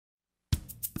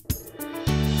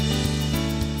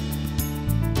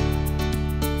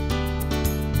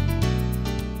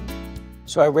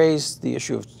So I raised the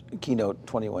issue of Keynote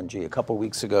 21G. A couple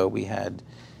weeks ago, we had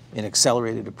an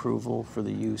accelerated approval for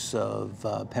the use of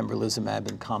pembrolizumab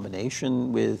in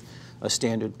combination with a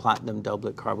standard platinum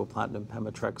doublet, carboplatin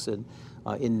pemetrexed,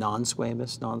 in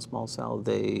non-squamous, non-small cell.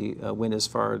 They went as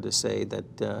far to say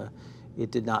that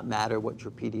it did not matter what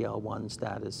your PD-L1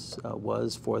 status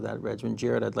was for that regimen.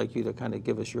 Jared, I'd like you to kind of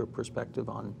give us your perspective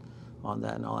on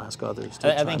that, and I'll ask others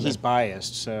to I think he's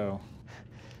biased, so.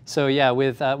 So yeah,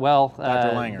 with, well,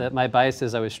 Dr. Langer. my bias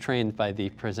is I was trained by the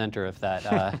presenter of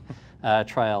that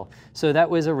trial. So that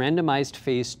was a randomized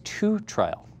phase 2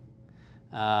 trial.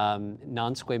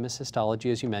 Non-squamous histology,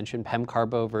 as you mentioned,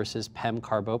 pem-carbo versus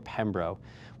pem-carbo-pembro.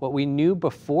 What we knew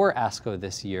before ASCO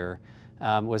this year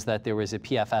was that there was a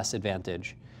PFS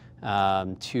advantage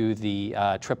to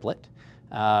the triplet.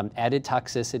 Added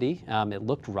toxicity, it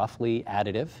looked roughly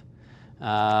additive.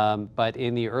 But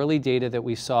in the early data that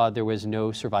we saw, there was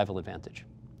no survival advantage.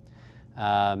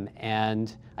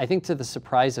 And I think to the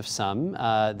surprise of some,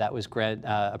 that was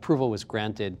approval was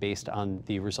granted based on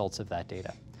the results of that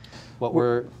data. What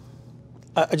we're...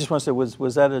 I just want to say,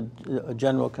 was that a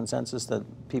general consensus that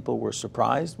people were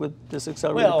surprised with this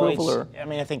accelerated approval? Or? I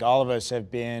mean, I think all of us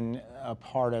have been a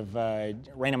part of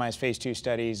randomized phase 2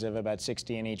 studies of about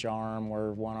 60 in each arm,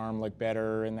 where one arm looked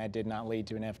better, and that did not lead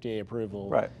to an FDA approval.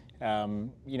 Right.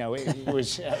 You know, it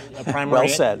was a primary. Well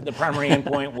said. The primary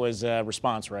endpoint was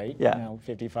response rate. Yeah. You know,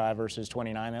 55 versus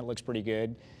 29. That looks pretty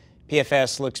good.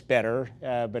 PFS looks better,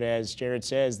 but as Jared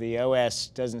says, the OS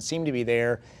doesn't seem to be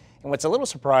there. And what's a little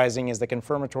surprising is the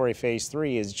confirmatory phase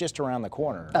 3 is just around the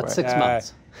corner. About 6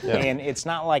 months. Yeah. And it's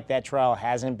not like that trial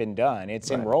hasn't been done.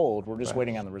 It's enrolled. We're just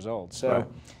waiting on the results. So,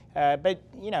 but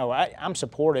you know, I'm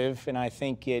supportive, and I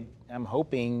think I'm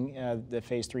hoping the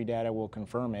phase 3 data will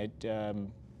confirm it.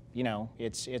 You know,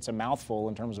 it's a mouthful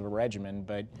in terms of a regimen,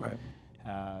 but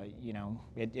you know,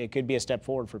 it could be a step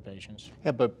forward for patients.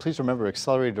 Yeah, but please remember,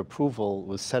 accelerated approval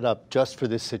was set up just for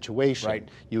this situation. Right.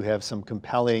 You have some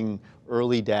compelling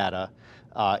early data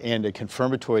and a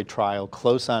confirmatory trial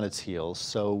close on its heels,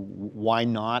 so why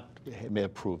not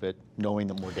approve it knowing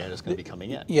that more data is going to be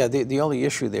coming in? Yeah, the only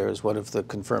issue there is what if the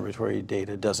confirmatory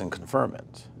data doesn't confirm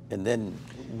it? And then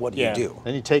what do you do?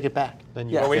 Then you take it back. Then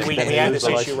you we have this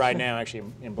issue right now, actually,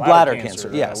 in bladder cancer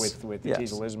yes. with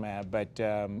atezolizumab. But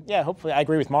yeah, hopefully, I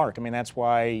agree with Mark. I mean, that's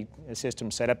why the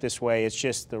system's set up this way. It's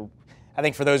just I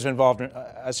think for those involved,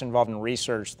 us involved in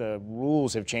research, the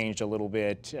rules have changed a little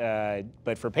bit.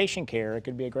 But for patient care, it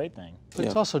could be a great thing. But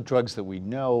it's also drugs that we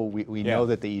know. We know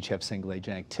that they each have single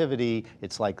agent activity.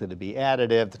 It's likely to be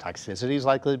additive. The toxicity is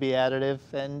likely to be additive,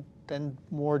 and then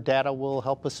more data will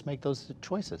help us make those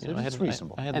choices. It's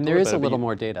reasonable. And there is a little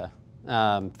more data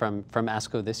from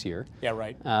ASCO this year. Yeah,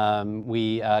 right.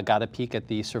 We got a peek at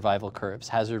the survival curves,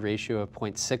 hazard ratio of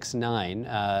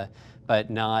 0.69, but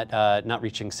not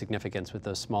reaching significance with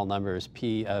those small numbers,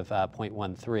 p of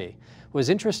 0.13. What was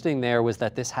interesting there was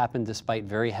that this happened despite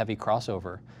very heavy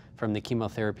crossover from the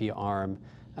chemotherapy arm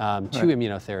to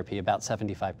immunotherapy, about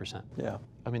 75%. Yeah.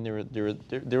 I mean, there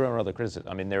are other criticisms.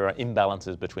 I mean, there are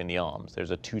imbalances between the arms.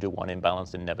 There's a 2-to-1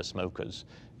 imbalance in never smokers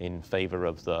in favor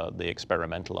of the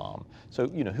experimental arm. So,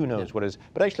 you know, who knows what is.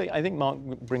 But actually, I think Mark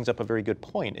brings up a very good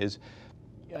point, is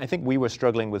I think we were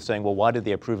struggling with saying, well, why did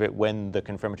they approve it when the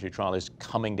confirmatory trial is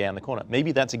coming down the corner?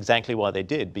 Maybe that's exactly why they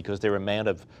did, because their amount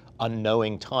of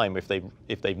unknowing time, if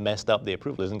they've messed up the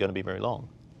approval, isn't going to be very long.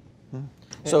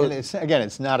 So again,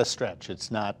 it's not a stretch. It's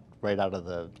not right out of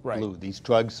the blue. These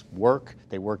drugs work.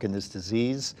 They work in this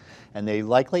disease, and they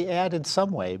likely add in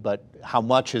some way, but how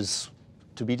much is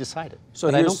to be decided. So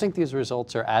I don't think these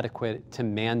results are adequate to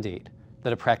mandate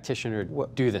that a practitioner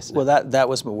do this now. Well, that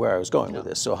was where I was going with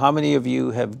this. So how many of you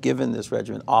have given this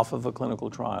regimen off of a clinical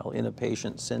trial in a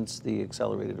patient since the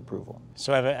accelerated approval?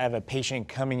 So I have a patient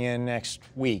coming in next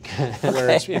week where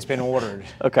it's been ordered.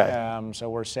 Okay. So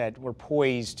we're set. We're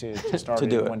poised to start to it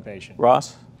do in it. one patient.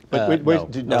 Ross? But wait,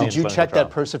 did you check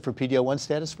that person for PD-L1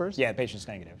 status first? Yeah, the patient's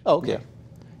negative. Oh, okay.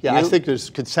 Yeah, I think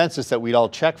there's consensus that we'd all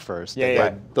check first.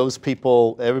 Yeah. Those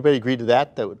people, everybody agreed to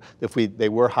that. That if they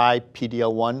were high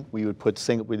PD-L1, we would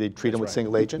we'd treat them with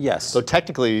single agent. Yes. So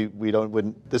technically,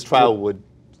 this trial would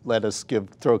let us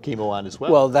throw chemo on as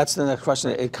well. Well, that's the next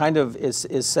question. It kind of it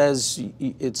says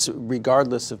it's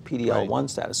regardless of PD-L1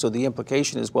 status. So the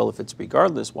implication is, well, if it's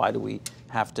regardless, why do we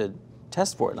have to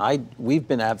test for it? And we've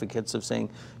been advocates of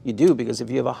saying you do, because if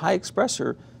you have a high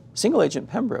expressor, single agent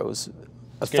pembro is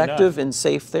effective and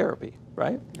safe therapy,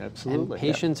 right? Absolutely. And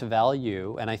patients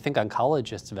value, and I think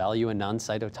oncologists value, a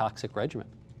non-cytotoxic regimen.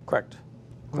 Correct.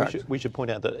 We should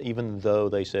point out that even though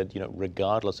they said, you know,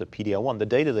 regardless of PD-L1, the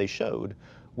data they showed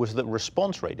was that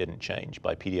response rate didn't change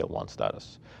by PD-L1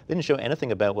 status. They didn't show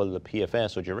anything about whether the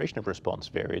PFS or duration of response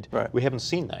varied. Right. We haven't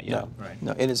seen that yet. No,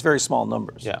 no, and it's very small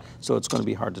numbers. Yeah. So it's going to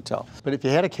be hard to tell. But if you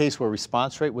had a case where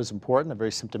response rate was important, a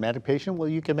very symptomatic patient, well,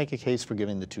 you can make a case for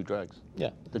giving the two drugs.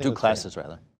 Yeah. The two classes,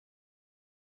 rather.